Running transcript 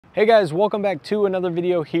Hey guys, welcome back to another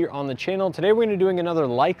video here on the channel. Today we're going to be doing another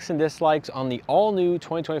likes and dislikes on the all-new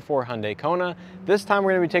 2024 Hyundai Kona. This time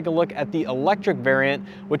we're going to be taking a look at the electric variant,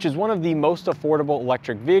 which is one of the most affordable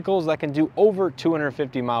electric vehicles that can do over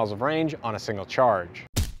 250 miles of range on a single charge.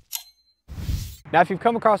 Now, if you've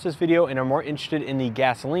come across this video and are more interested in the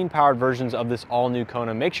gasoline-powered versions of this all-new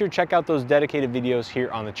Kona, make sure to check out those dedicated videos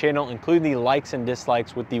here on the channel, including the likes and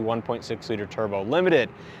dislikes with the 1.6-liter turbo limited.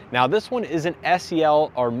 Now, this one is an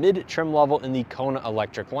SEL or mid-trim level in the Kona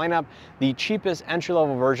electric lineup, the cheapest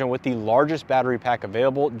entry-level version with the largest battery pack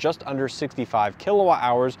available, just under 65 kilowatt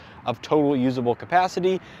hours of total usable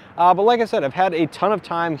capacity. But like I said, I've had a ton of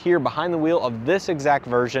time here behind the wheel of this exact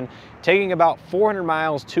version, taking about 400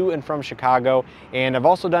 miles to and from Chicago, and I've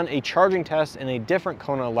also done a charging test in a different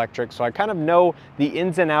Kona electric, so I kind of know the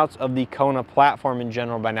ins and outs of the Kona platform in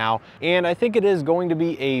general by now, and I think it is going to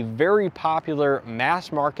be a very popular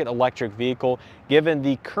mass market electric vehicle given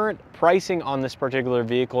the current pricing on this particular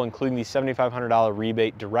vehicle, including the $7,500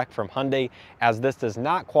 rebate direct from Hyundai, as this does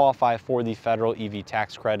not qualify for the federal EV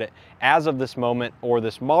tax credit as of this moment or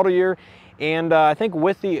this model year. And I think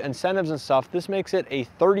with the incentives and stuff, this makes it a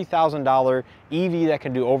 $30,000 EV that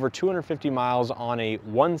can do over 250 miles on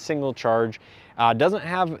one single charge. Doesn't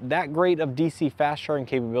have that great of DC fast charging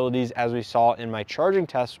capabilities as we saw in my charging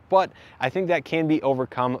test, but I think that can be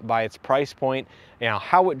overcome by its price point,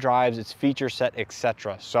 how it drives, its feature set,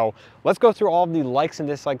 etc. So let's go through all of the likes and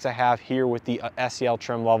dislikes I have here with the SEL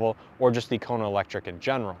trim level or just the Kona electric in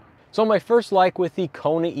general. So my first like with the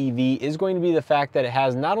Kona EV is going to be the fact that it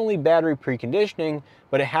has not only battery preconditioning,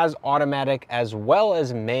 but it has automatic as well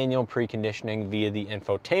as manual preconditioning via the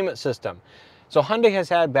infotainment system. So Hyundai has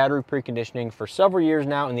had battery preconditioning for several years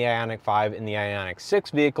now in the Ioniq 5 and the Ioniq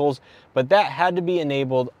 6 vehicles, but that had to be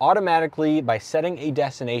enabled automatically by setting a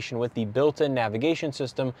destination with the built-in navigation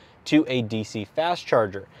system to a DC fast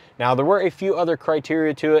charger. Now, there were a few other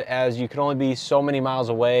criteria to it, as you could only be so many miles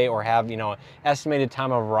away or have, estimated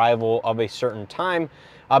time of arrival of a certain time.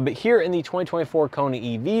 But here in the 2024 Kona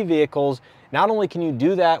EV vehicles, not only can you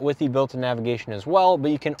do that with the built-in navigation as well,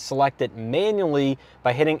 but you can select it manually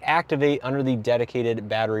by hitting activate under the dedicated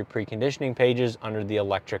battery preconditioning pages under the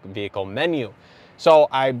electric vehicle menu. So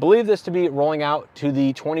I believe this to be rolling out to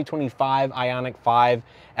the 2025 Ioniq 5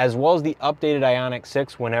 as well as the updated Ioniq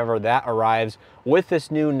 6 whenever that arrives with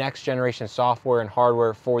this new next generation software and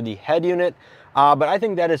hardware for the head unit. But I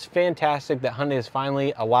think that is fantastic that Hyundai has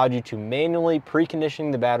finally allowed you to manually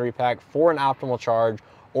precondition the battery pack for an optimal charge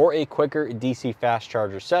or a quicker DC fast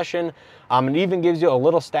charger session. It even gives you a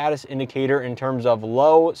little status indicator in terms of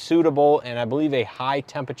low, suitable, and I believe a high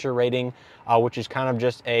temperature rating, which is kind of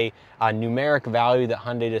just a numeric value that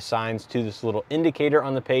Hyundai assigns to this little indicator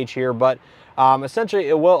on the page here. But essentially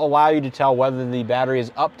it will allow you to tell whether the battery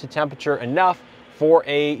is up to temperature enough for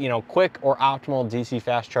a quick or optimal DC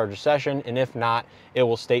fast charger session, and if not, it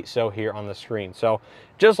will state so here on the screen. So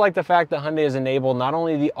just like the fact that Hyundai has enabled not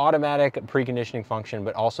only the automatic preconditioning function,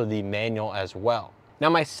 but also the manual as well.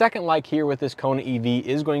 Now, my second like here with this Kona EV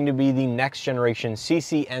is going to be the next generation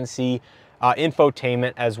CCNC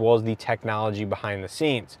infotainment as well as the technology behind the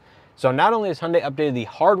scenes. So not only has Hyundai updated the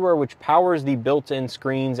hardware, which powers the built-in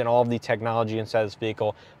screens and all of the technology inside this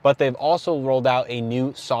vehicle, but they've also rolled out a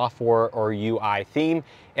new software or UI theme.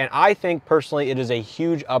 And I think personally it is a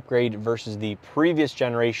huge upgrade versus the previous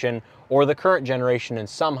generation or the current generation in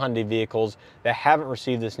some Hyundai vehicles that haven't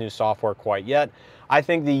received this new software quite yet. I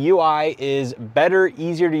think the UI is better,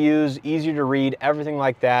 easier to use, easier to read, everything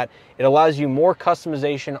like that. It allows you more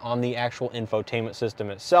customization on the actual infotainment system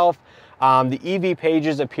itself. The EV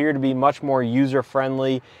pages appear to be much more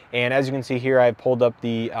user-friendly, and as you can see here, I pulled up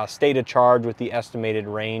the state of charge with the estimated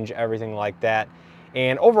range, everything like that.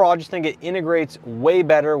 And overall, I just think it integrates way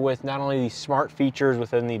better with not only the smart features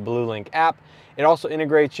within the BlueLink app, it also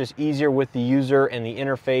integrates just easier with the user and the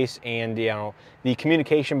interface and the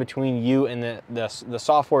communication between you and the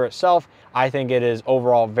software itself. I think it is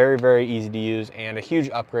overall very, very easy to use and a huge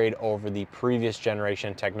upgrade over the previous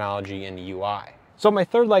generation technology and UI. So my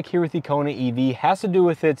third like here with the Kona EV has to do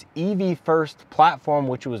with its EV first platform,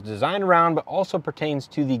 which it was designed around, but also pertains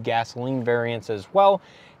to the gasoline variants as well.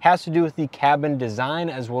 Has to do with the cabin design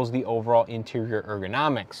as well as the overall interior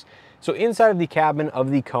ergonomics. So inside of the cabin of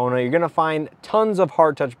the Kona, you're gonna find tons of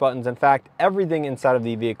hard touch buttons. In fact, everything inside of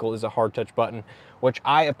the vehicle is a hard touch button, which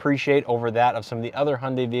I appreciate over that of some of the other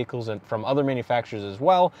Hyundai vehicles and from other manufacturers as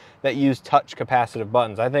well that use touch capacitive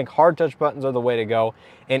buttons. I think hard touch buttons are the way to go.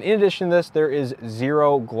 And in addition to this, there is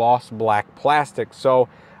zero gloss black plastic. So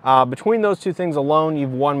between those two things alone,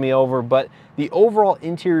 you've won me over. But the overall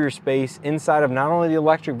interior space inside of not only the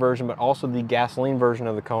electric version, but also the gasoline version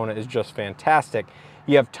of the Kona is just fantastic.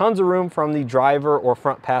 You have tons of room from the driver or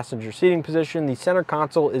front passenger seating position. The center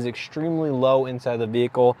console is extremely low inside the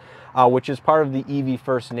vehicle, which is part of the EV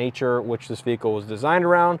first nature, which this vehicle was designed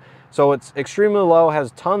around. So it's extremely low,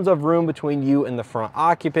 has tons of room between you and the front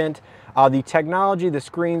occupant. The technology, the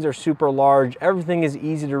screens are super large. Everything is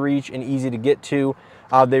easy to reach and easy to get to.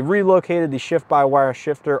 They relocated the shift-by-wire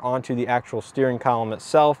shifter onto the actual steering column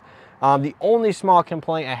itself. The only small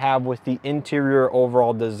complaint I have with the interior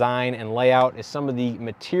overall design and layout is some of the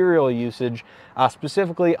material usage,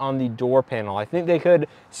 specifically on the door panel. I think they could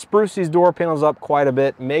spruce these door panels up quite a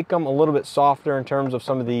bit, make them a little bit softer in terms of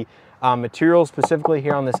some of the materials, specifically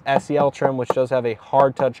here on this SEL trim, which does have a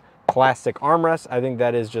hard touch plastic armrest. I think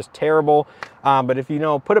that is just terrible. But if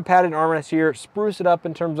you put a padded armrest here, spruce it up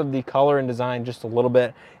in terms of the color and design just a little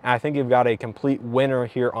bit, and I think you've got a complete winner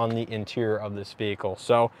here on the interior of this vehicle.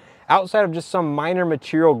 So outside of just some minor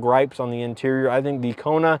material gripes on the interior, I think the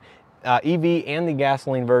Kona EV and the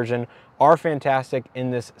gasoline version are fantastic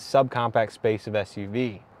in this subcompact space of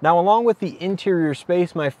SUV. Now, along with the interior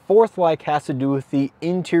space, my fourth like has to do with the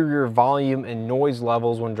interior volume and noise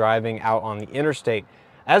levels when driving out on the interstate.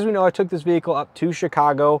 As we know, I took this vehicle up to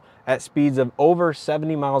Chicago at speeds of over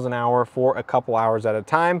 70 miles an hour for a couple hours at a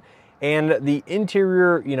time. And the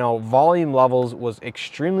interior, volume levels was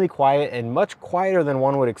extremely quiet and much quieter than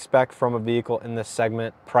one would expect from a vehicle in this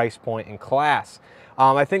segment, price point, and class.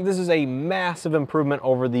 I think this is a massive improvement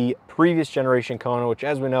over the previous generation Kona, which,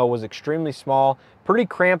 as we know, was extremely small, pretty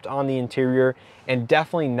cramped on the interior, and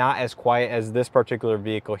definitely not as quiet as this particular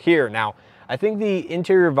vehicle here. Now, I think the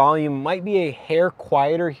interior volume might be a hair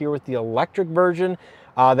quieter here with the electric version.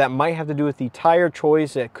 That might have to do with the tire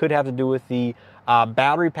choice. It could have to do with the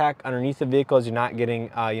battery pack underneath the vehicle, as you're not getting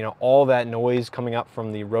all that noise coming up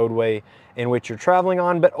from the roadway in which you're traveling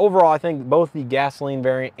on. But overall, I think both the gasoline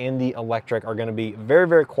variant and the electric are going to be very,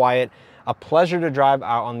 very quiet, a pleasure to drive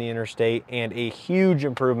out on the interstate, and a huge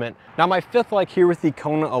improvement. Now, my fifth like here with the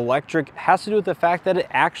Kona electric has to do with the fact that it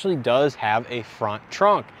actually does have a front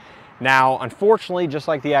trunk. Now, unfortunately, just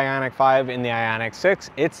like the Ioniq 5 and the Ioniq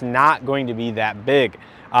 6, it's not going to be that big.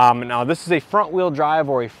 Now, this is a front-wheel drive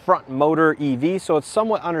or a front motor EV, so it's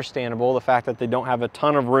somewhat understandable, the fact that they don't have a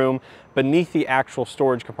ton of room beneath the actual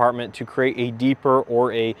storage compartment to create a deeper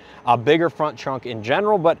or a bigger front trunk in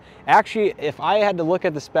general. But actually, if I had to look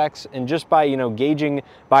at the specs and just by gauging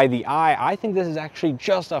by the eye, I think this is actually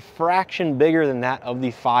just a fraction bigger than that of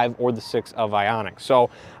the 5 or the 6 of Ioniq. So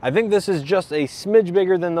I think this is just a smidge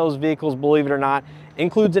bigger than those vehicles, believe it or not.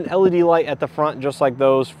 Includes an LED light at the front, just like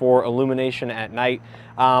those for illumination at night.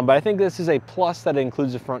 But I think this is a plus that it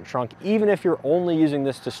includes a front trunk, even if you're only using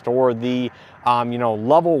this to store the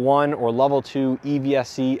level 1 or level 2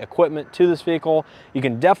 EVSE equipment to this vehicle. You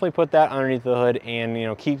can definitely put that underneath the hood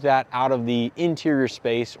and keep that out of the interior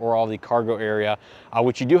space or all the cargo area,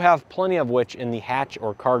 which you do have plenty of, which in the hatch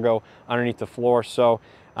or cargo underneath the floor. So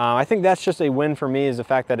I think that's just a win for me, is the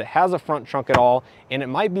fact that it has a front trunk at all, and it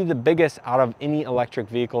might be the biggest out of any electric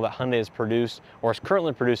vehicle that Hyundai has produced or is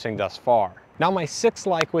currently producing thus far. Now, my sixth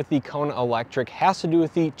like with the Kona electric has to do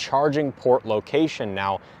with the charging port location.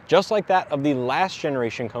 Now, just like that of the last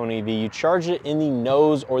generation Kona EV, you charge it in the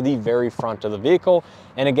nose or the very front of the vehicle.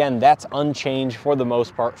 And again, that's unchanged for the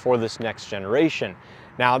most part for this next generation.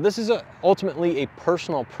 Now, this is ultimately a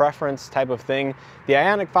personal preference type of thing. The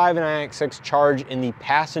Ioniq 5 and Ioniq 6 charge in the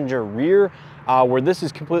passenger rear, where this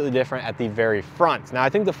is completely different at the very front. Now, I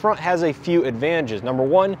think the front has a few advantages. Number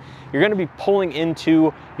one, you're going to be pulling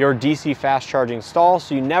into your DC fast charging stall,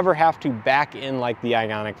 so you never have to back in like the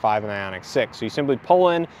Ioniq 5 and Ioniq 6. So you simply pull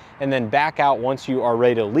in and then back out once you are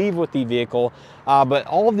ready to leave with the vehicle. But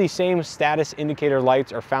all of the same status indicator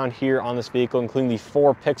lights are found here on this vehicle, including the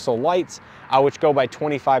 4-pixel lights, which go by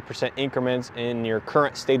 25% increments in your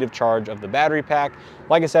current state of charge of the battery pack.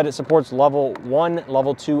 Like I said, it supports level 1,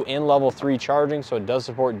 level 2, and level 3 charging, so it does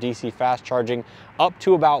support DC fast charging up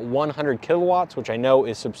to about 100 kilowatts, which I know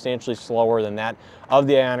is substantially slower than that of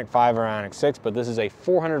the Ioniq 5 or Ioniq 6, but this is a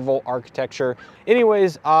 400-volt architecture.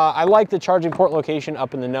 Anyways, I like the charging port location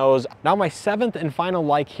up in the nose. Now, my seventh and final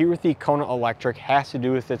like here with the Kona electric has to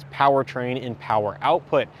do with its powertrain and power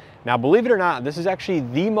output. Now, believe it or not, this is actually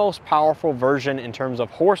the most powerful version in terms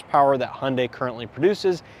of horsepower that Hyundai currently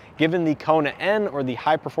produces, given the Kona N, or the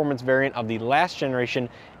high performance variant of the last generation,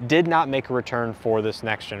 did not make a return for this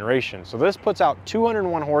next generation. So this puts out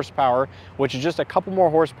 201 horsepower, which is just a couple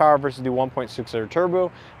more horsepower versus the 1.6-liter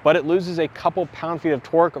turbo, but it loses a couple pound-feet of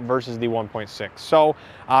torque versus the 1.6. So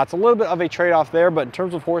it's a little bit of a trade-off there, but in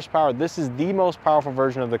terms of horsepower, this is the most powerful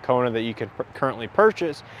version of the Kona that you can currently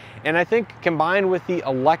purchase. And I think combined with the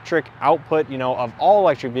electric output, of all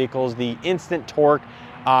electric vehicles, the instant torque,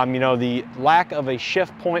 You know, the lack of a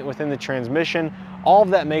shift point within the transmission, all of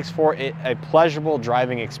that makes for a pleasurable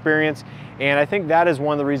driving experience. And I think that is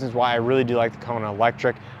one of the reasons why I really do like the Kona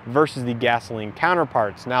Electric versus the gasoline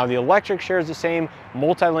counterparts. Now, the electric shares the same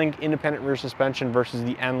multi-link independent rear suspension versus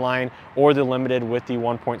the N-Line or the Limited with the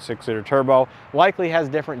 1.6 liter turbo. Likely has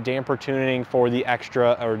different damper tuning for the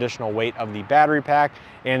extra or additional weight of the battery pack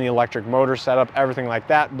and the electric motor setup, everything like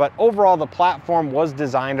that. But overall, the platform was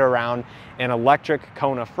designed around an electric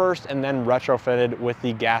Kona first and then retrofitted with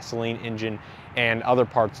the gasoline engine and other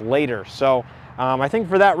parts later. So I think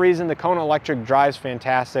for that reason, the Kona Electric drives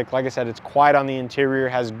fantastic. Like I said, it's quiet on the interior,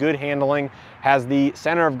 has good handling, has the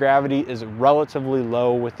center of gravity is relatively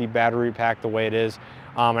low with the battery pack the way it is.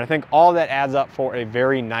 And I think all that adds up for a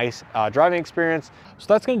very nice driving experience. So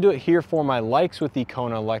that's going to do it here for my likes with the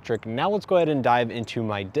Kona Electric. Now let's go ahead and dive into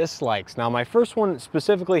my dislikes. Now my first one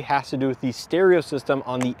specifically has to do with the stereo system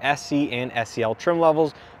on the SC and SEL trim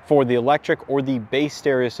levels for the electric, or the base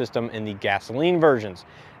stereo system in the gasoline versions.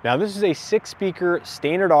 Now this is a 6-speaker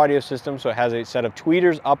standard audio system, so it has a set of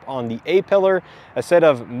tweeters up on the A-pillar, a set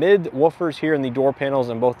of mid woofers here in the door panels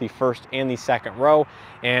in both the first and the second row,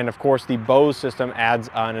 and of course the Bose system adds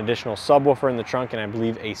an additional subwoofer in the trunk and I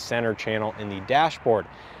believe a center channel in the dashboard.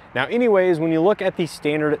 Now anyways, when you look at the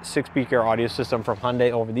standard 6-speaker audio system from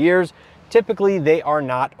Hyundai over the years, typically they are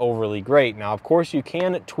not overly great. Now of course you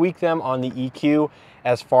can tweak them on the EQ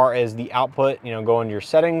as far as the output, you know, go into your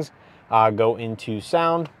settings, go into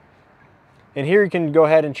sound, and here you can go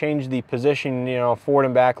ahead and change the position, you know, forward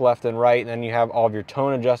and back, left and right, and then you have all of your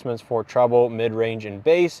tone adjustments for treble, mid-range, and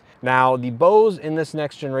bass. Now the Bose in this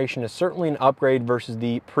next generation is certainly an upgrade versus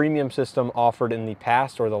the premium system offered in the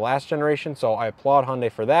past or the last generation, so I applaud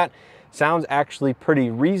Hyundai for that. Sounds actually pretty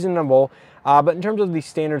reasonable. But in terms of the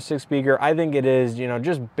standard 6-speaker, I think it is, you know,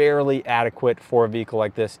 just barely adequate for a vehicle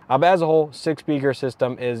like this. But as a whole, 6-speaker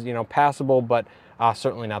system is, you know, passable, but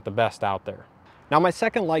certainly not the best out there. Now my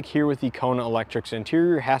second like here with the Kona Electric's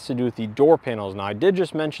interior has to do with the door panels. Now I did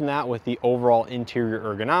just mention that with the overall interior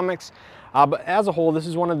ergonomics, but as a whole, this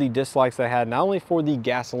is one of the dislikes I had, not only for the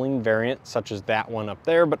gasoline variant, such as that one up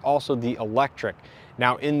there, but also the electric.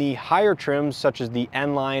 Now in the higher trims, such as the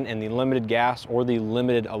N-Line and the Limited Gas or the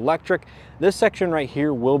Limited Electric, this section right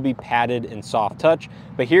here will be padded in soft touch,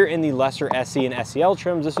 but here in the lesser SC and SEL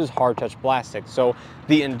trims, this is hard touch plastic. So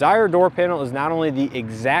the entire door panel is not only the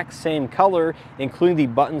exact same color, including the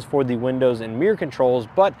buttons for the windows and mirror controls,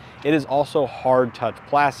 but it is also hard touch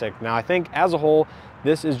plastic. Now I think as a whole,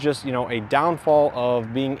 this is just, you know, a downfall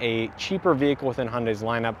of being a cheaper vehicle within Hyundai's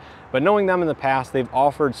lineup. But knowing them in the past, they've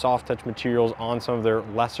offered soft touch materials on some of their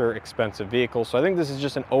lesser expensive vehicles. So I think this is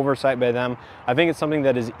just an oversight by them. I think it's something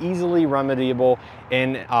that is easily remediable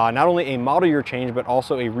in not only a model year change, but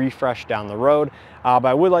also a refresh down the road. But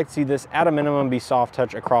I would like to see this at a minimum be soft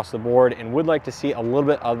touch across the board, and would like to see a little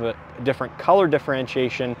bit of a different color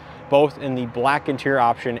differentiation, both in the black interior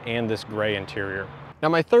option and this gray interior. Now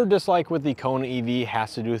my third dislike with the Kona EV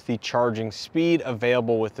has to do with the charging speed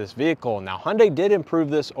available with this vehicle. Now Hyundai did improve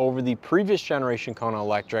this over the previous generation Kona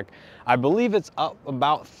Electric. I believe it's up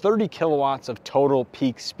about 30 kilowatts of total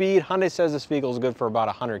peak speed. Hyundai says this vehicle is good for about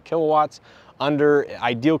 100 kilowatts under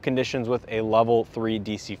ideal conditions with a level 3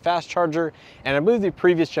 DC fast charger. And I believe the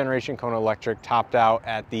previous generation Kona Electric topped out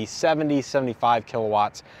at the 75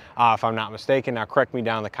 kilowatts, if I'm not mistaken. Now correct me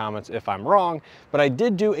down in the comments if I'm wrong, but I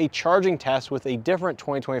did do a charging test with a different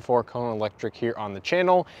 2024 Kona Electric here on the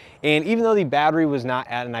channel. And even though the battery was not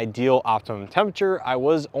at an ideal optimum temperature, I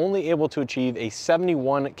was only able to achieve a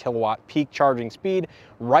 71 kilowatt peak charging speed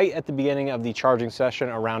right at the beginning of the charging session,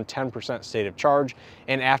 around 10% state of charge.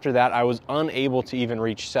 And after that, I was unable to even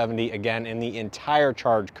reach 70 again in the entire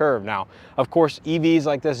charge curve. Now, of course, EVs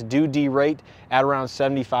like this do derate at around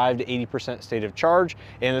 75 to 80% state of charge.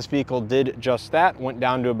 And this vehicle did just that, went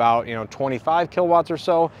down to about, 25 kilowatts or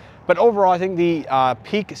so. But overall, I think the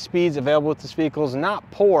peak speeds available with this vehicle is not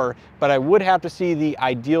poor, but I would have to see the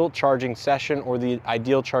ideal charging session or the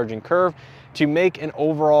ideal charging curve to make an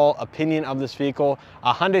overall opinion of this vehicle.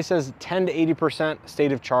 Hyundai says 10 to 80%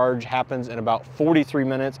 state of charge happens in about 43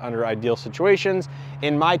 minutes under ideal situations.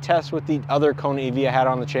 In my test with the other Kona EV I had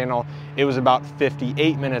on the channel, it was about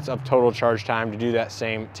 58 minutes of total charge time to do that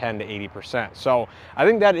same 10 to 80%. So I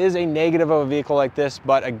think that is a negative of a vehicle like this,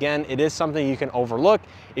 but again, it is something you can overlook.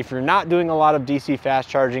 If you're not doing a lot of DC fast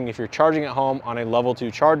charging, if you're charging at home on a level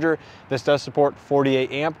 2 charger, this does support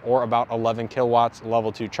 48 amp or about 11 kilowatts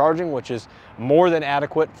level 2 charging, which is more than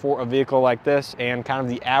adequate for a vehicle like this and kind of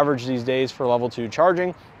the average these days for level 2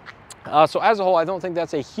 charging. So as a whole, I don't think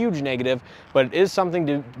that's a huge negative, but it is something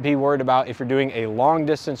to be worried about if you're doing a long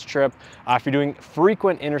distance trip, if you're doing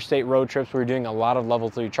frequent interstate road trips where you're doing a lot of level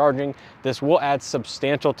 3 charging. This will add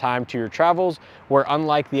substantial time to your travels, where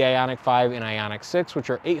unlike the Ioniq 5 and Ioniq 6, which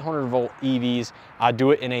are 800 volt EVs,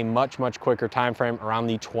 do it in a much quicker time frame, around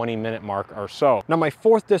the 20-minute mark or so. Now, my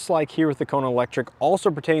fourth dislike here with the Kona Electric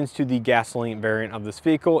also pertains to the gasoline variant of this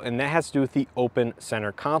vehicle, and that has to do with the open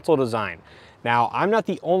center console design. Now, I'm not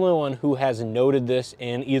the only one who has noted this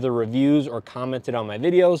in either reviews or commented on my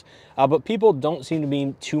videos, but people don't seem to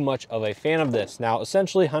be too much of a fan of this. Now,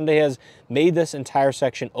 essentially, Hyundai has made this entire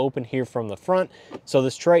section open here from the front, so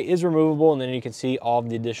this tray is removable, and then you can see all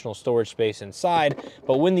of the additional storage space inside.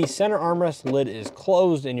 But when the center armrest lid is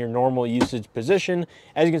closed in your normal usage position,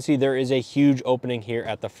 as you can see, there is a huge opening here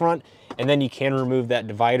at the front, and then you can remove that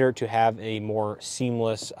divider to have a more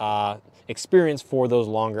seamless experience for those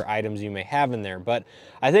longer items you may have in there. But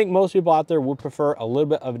I think most people out there would prefer a little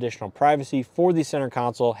bit of additional privacy for the center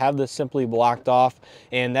console, have this simply blocked off,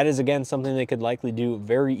 and that is again something they could likely do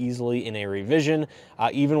very easily in a revision.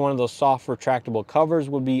 Even one of those soft retractable covers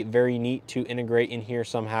would be very neat to integrate in here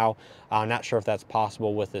somehow. Not sure if that's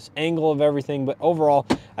possible with this angle of everything, but overall,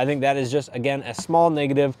 I think that is just, again, a small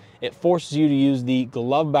negative. It forces you to use the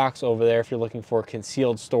glove box over there if you're looking for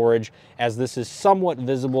concealed storage, as this is somewhat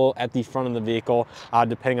visible at the front of the vehicle,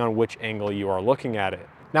 depending on which angle you are looking at it.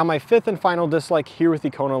 Now, my fifth and final dislike here with the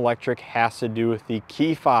Kona Electric has to do with the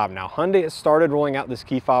key fob. Now, Hyundai has started rolling out this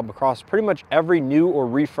key fob across pretty much every new or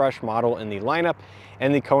refreshed model in the lineup,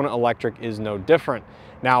 and the Kona Electric is no different.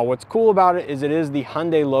 Now, what's cool about it is the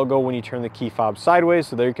Hyundai logo when you turn the key fob sideways.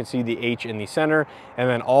 So there you can see the H in the center, and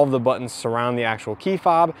then all of the buttons surround the actual key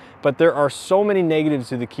fob. But there are so many negatives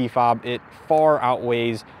to the key fob, it far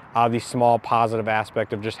outweighs the small positive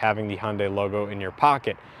aspect of just having the Hyundai logo in your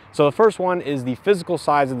pocket. So the first one is the physical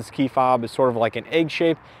size of this key fob is sort of like an egg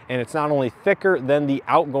shape, and it's not only thicker than the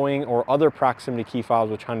outgoing or other proximity key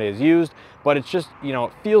fobs which Hyundai has used, but it's just, you know,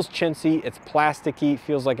 it feels chintzy, it's plasticky,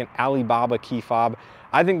 feels like an Alibaba key fob.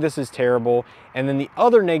 I think this is terrible. And then the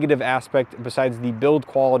other negative aspect, besides the build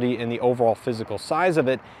quality and the overall physical size of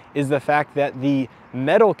it, is the fact that the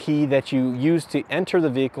metal key that you use to enter the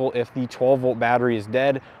vehicle if the 12-volt battery is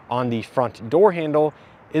dead on the front door handle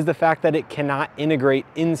is the fact that it cannot integrate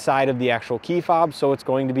inside of the actual key fob, so it's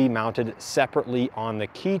going to be mounted separately on the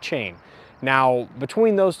keychain. Now,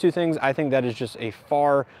 between those two things, I think that is just a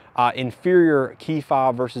far inferior key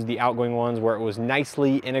fob versus the outgoing ones where it was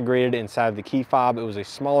nicely integrated inside of the key fob. It was a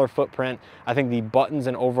smaller footprint. I think the buttons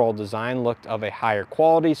and overall design looked of a higher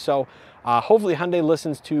quality. So hopefully Hyundai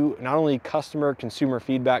listens to not only consumer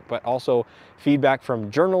feedback, but also feedback from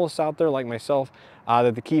journalists out there like myself,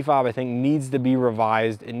 that the key fob, I think, needs to be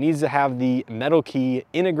revised. It needs to have the metal key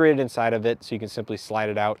integrated inside of it so you can simply slide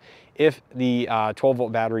it out if the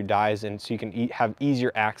 12-volt battery dies, and so you can have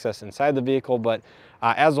easier access inside the vehicle. But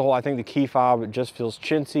as a whole, I think the key fob just feels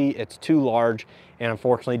chintzy, it's too large, and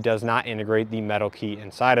unfortunately does not integrate the metal key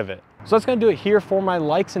inside of it. So that's gonna do it here for my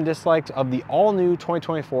likes and dislikes of the all-new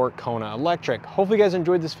 2024 Kona Electric. Hopefully you guys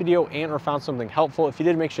enjoyed this video and or found something helpful. If you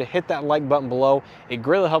did, make sure to hit that like button below. It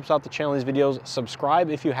greatly helps out the channel, these videos. Subscribe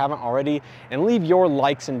if you haven't already, and leave your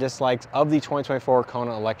likes and dislikes of the 2024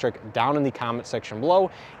 Kona Electric down in the comment section below.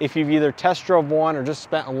 If you've either test drove one or just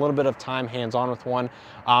spent a little bit of time hands-on with one,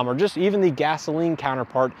 or just even the gasoline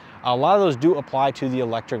counterpart, a lot of those do apply to the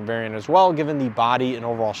electric variant as well, given the body and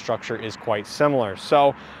overall structure is quite similar.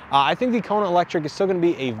 So I think the Kona Electric is still going to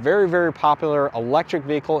be a very, very popular electric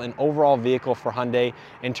vehicle and overall vehicle for Hyundai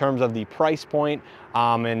in terms of the price point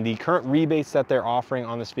and the current rebates that they're offering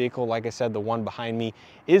on this vehicle. Like I said, the one behind me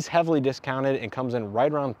is heavily discounted and comes in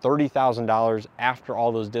right around $30,000 after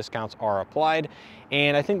all those discounts are applied.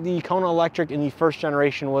 And I think the Kona Electric in the first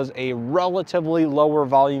generation was a relatively lower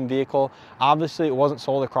volume vehicle. Obviously, it wasn't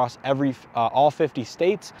sold across all 50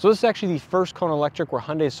 states. So this is actually the first Kona Electric where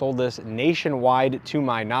Hyundai sold this nationwide to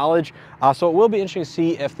my knowledge. So it will be interesting to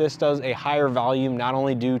see if this does a higher volume, not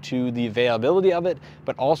only due to the availability of it,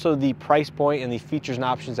 but also the price point and the features and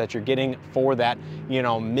options that you're getting for that, you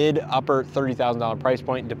know, mid-upper $30,000 price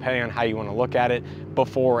point, depending on how you want to look at it,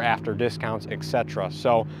 before or after discounts, etc.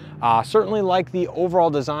 So certainly like the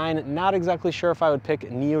overall design. Not exactly sure if I would pick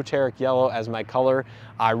Neoteric Yellow as my color.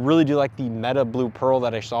 I really do like the Meta Blue Pearl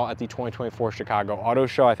that I saw at the 2024 Chicago Auto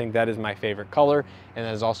Show. I think that is my favorite color, and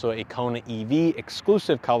that is also a Kona EV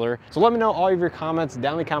exclusive color. So let me know all of your comments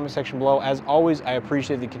down in the comment section below. As always, I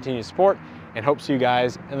appreciate the continued support and hope to see you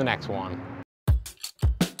guys in the next one.